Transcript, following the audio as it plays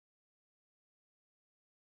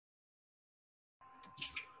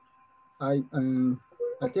I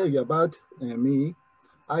tell you about me.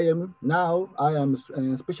 I am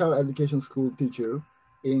a special education school teacher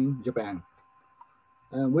in Japan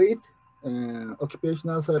with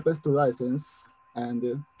occupational therapist license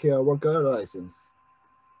and care worker license.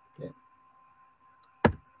 Okay.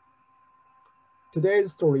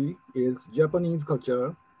 Today's story is Japanese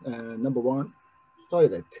culture. Number one,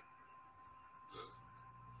 toilet.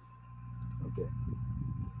 Okay.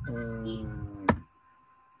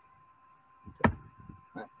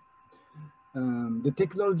 The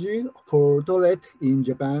technology for toilet in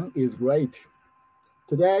Japan is great.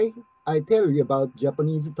 Today, I tell you about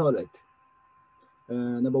Japanese toilet.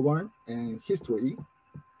 Number one, history.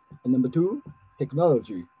 And number two,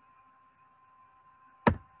 technology.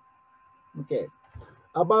 Okay,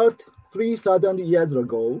 about 3,000 years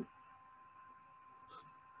ago,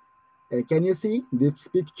 can you see this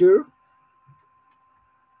picture?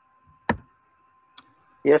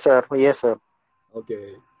 Yes, sir. Yes, sir.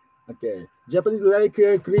 Okay. Okay. Japanese like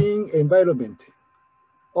a clean environment.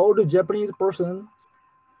 All the Japanese person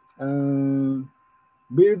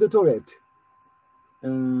build the toilet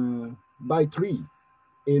by tree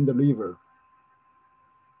in the river.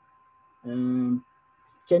 Can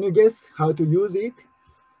you guess how to use it?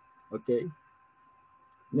 Okay.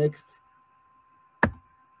 Next.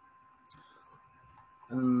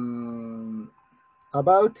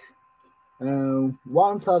 About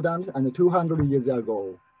 1,200 years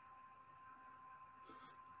ago.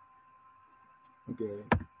 Okay.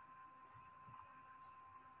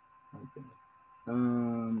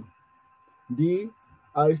 The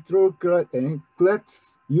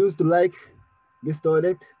aristocrats used to like this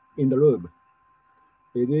toilet in the room.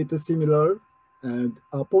 Is it similar and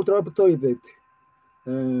a portable toilet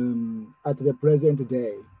at the present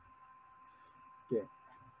day? Okay.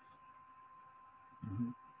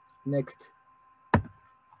 Next.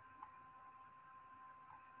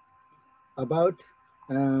 About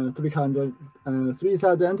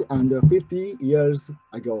 3,050 years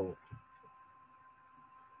ago.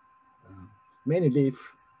 Many leaves.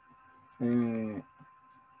 You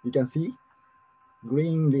can see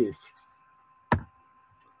green leaves.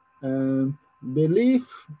 The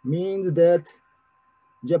leaf means that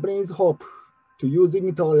Japanese hope to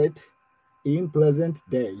using toilet in present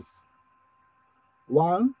days.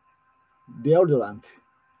 One, deodorant,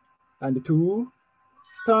 and two,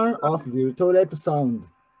 turn off the toilet sound.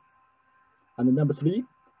 And number three,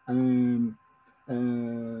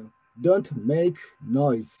 don't make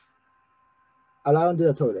noise around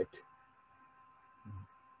the toilet.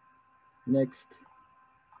 Next.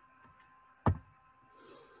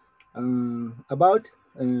 About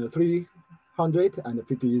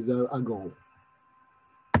 350 years ago,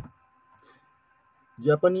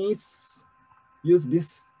 Japanese use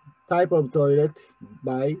this type of toilet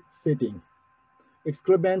by sitting.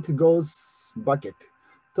 Excrement goes bucket,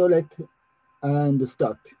 toilet, and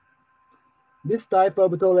start. This type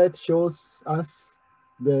of toilet shows us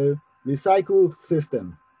the recycle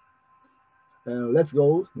system. Let's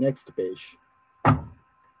go next page.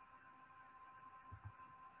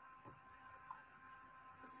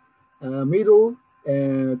 Middle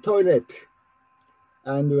toilet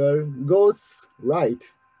and goes right.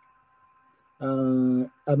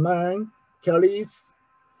 A man carries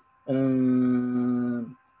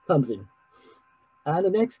something, and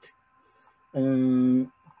the next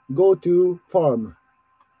go to farm,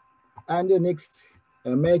 and the next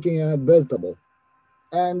making a vegetable,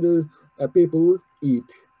 and people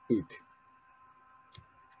eat it.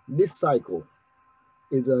 This cycle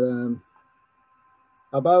is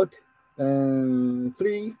about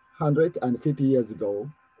 350 years ago,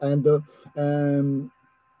 and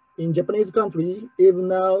in Japanese country, even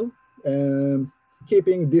now,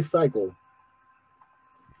 keeping this cycle.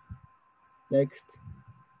 Next.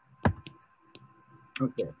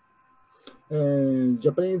 Okay.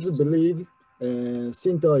 Japanese believe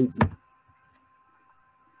Shintoism.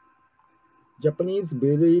 Japanese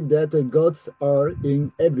believe that gods are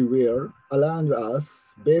in everywhere around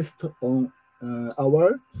us based on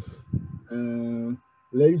our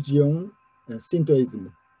religion,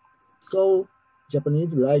 Shintoism. So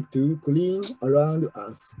Japanese like to clean around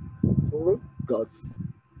us for gods,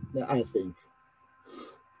 I think.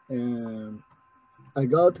 I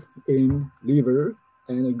got in river,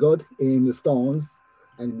 and I got in stones,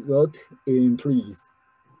 and got in trees,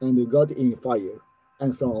 and got in fire,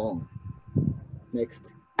 and so on.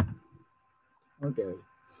 Next. Okay.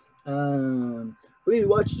 Please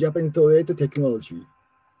watch Japanese toilet technology.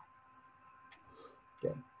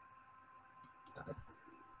 Okay.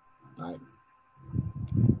 Right.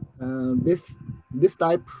 This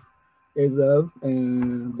type is a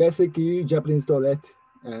basic Japanese toilet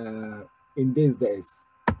in these days.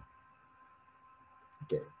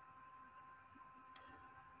 Okay.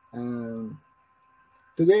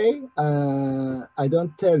 Today, I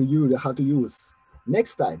don't tell you how to use.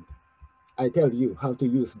 Next time, I tell you how to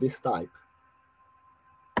use this type.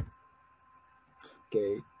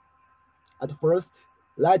 Okay. At first,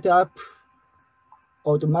 light up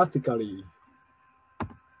automatically.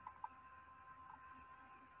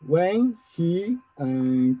 When he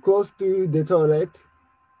close to the toilet,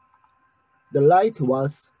 the light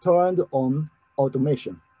was turned on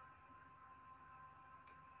automation.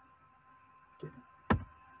 Okay.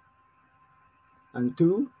 And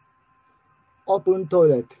 2, open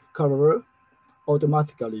toilet cover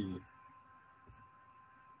automatically.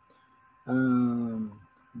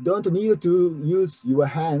 Don't need to use your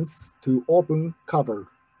hands to open cover.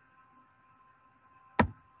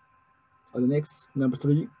 The next, number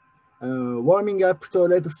 3, warming up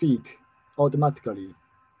toilet seat automatically.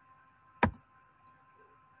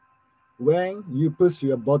 When you push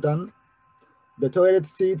your button, the toilet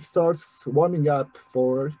seat starts warming up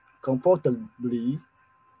for comfortably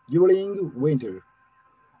during winter.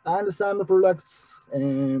 And some products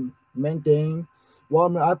maintain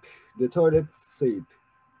warm up the toilet seat.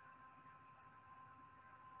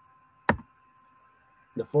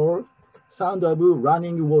 The 4, sound of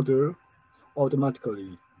running water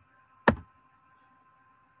automatically.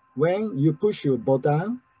 When you push your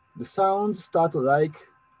button, the sound starts like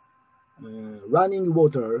running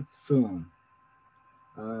water soon.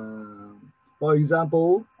 For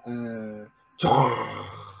example,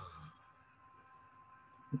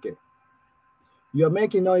 okay. Your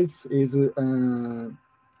making noise is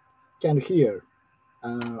can hear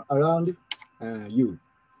around you.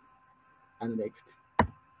 And next.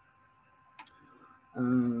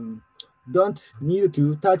 Don't need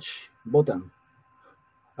to touch button.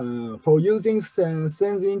 For using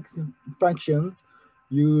sensing function,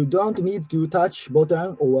 you don't need to touch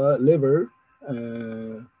button or lever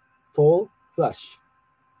for flash.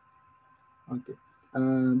 Okay.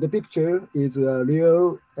 The picture is a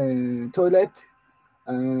real toilet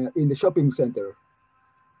in the shopping center.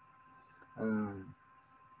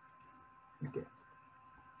 Okay.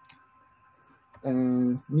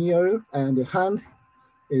 Near and the hand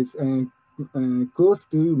is close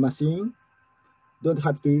to machine. Don't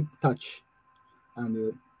have to touch.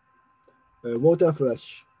 And water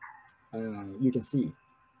flush, you can see.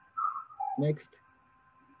 Next.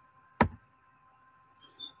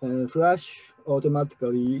 Flush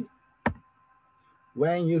automatically.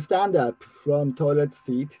 When you stand up from toilet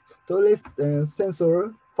seat, toilet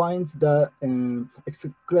sensor finds the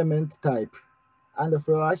excrement type and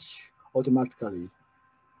flush automatically.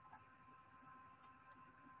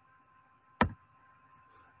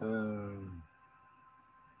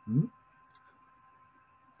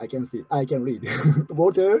 I can see, I can read.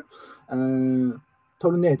 Water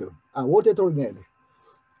tornado, water tornado.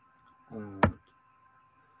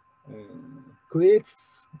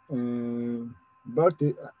 Creates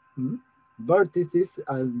vortices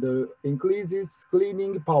and increases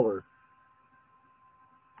cleaning power.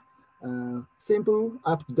 Simple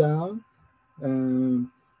up down,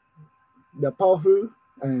 the powerful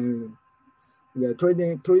the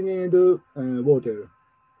tornado water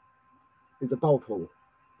is powerful.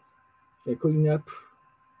 Clean up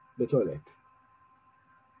the toilet.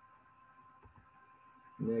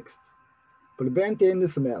 Next, preventing the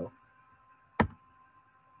smell.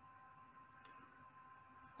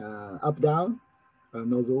 Up down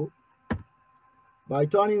nozzle. By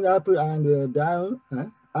turning up and down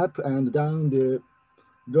the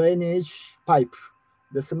drainage pipe,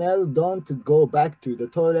 the smell don't go back to the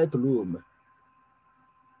toilet room.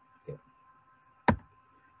 Okay.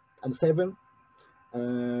 And 7,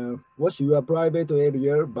 wash your private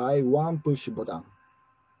area by one push button.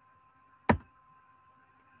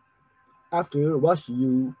 After wash,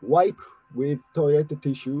 you wipe with toilet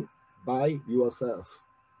tissue by yourself.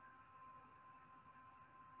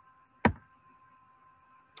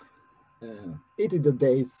 It is the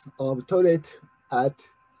days of toilet at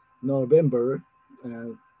November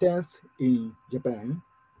 10th in Japan.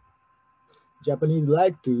 Japanese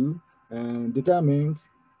like to determine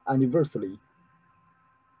anniversary.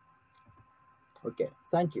 Okay,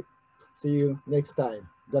 thank you. See you next time.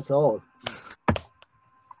 That's all.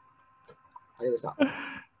 ありがとうございまし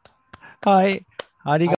た。はい。ありがとうございます。